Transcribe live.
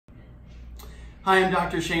Hi, I'm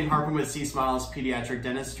Dr. Shane Harpham with C Smiles Pediatric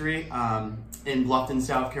Dentistry in Bluffton,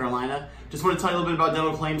 South Carolina. Just want to tell you a little bit about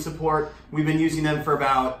Dental ClaimSupport. We've been using them for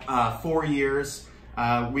about 4 years.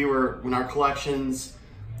 When our collections,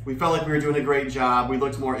 we felt like we were doing a great job. We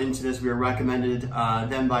looked more into this. We were recommended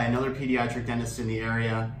them by another pediatric dentist in the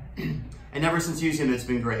area. And ever since using them, it's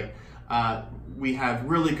been great. We have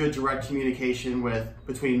really good direct communication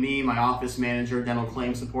between me, my office manager, Dental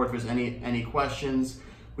ClaimSupport, if there's any questions.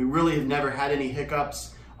 We really have never had any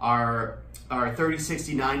hiccups. Our 30,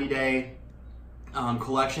 60, 90 day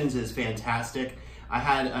collections is fantastic. I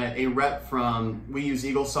had a rep we use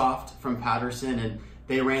EagleSoft from Patterson, and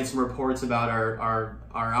they ran some reports about our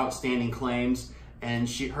outstanding claims, and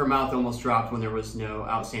her mouth almost dropped when there was no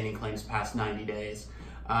outstanding claims past 90 days.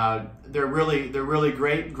 They're really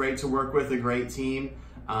great to work with, a great team.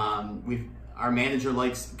 Our manager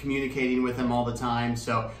likes communicating with them all the time,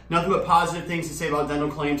 so nothing but positive things to say about Dental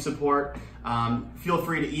ClaimSupport. Feel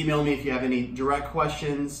free to email me if you have any direct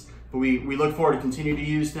questions, but we look forward to continue to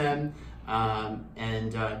use them.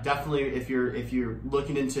 Definitely if you're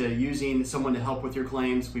looking into using someone to help with your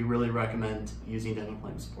claims, we really recommend using Dental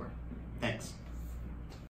ClaimSupport. Thanks.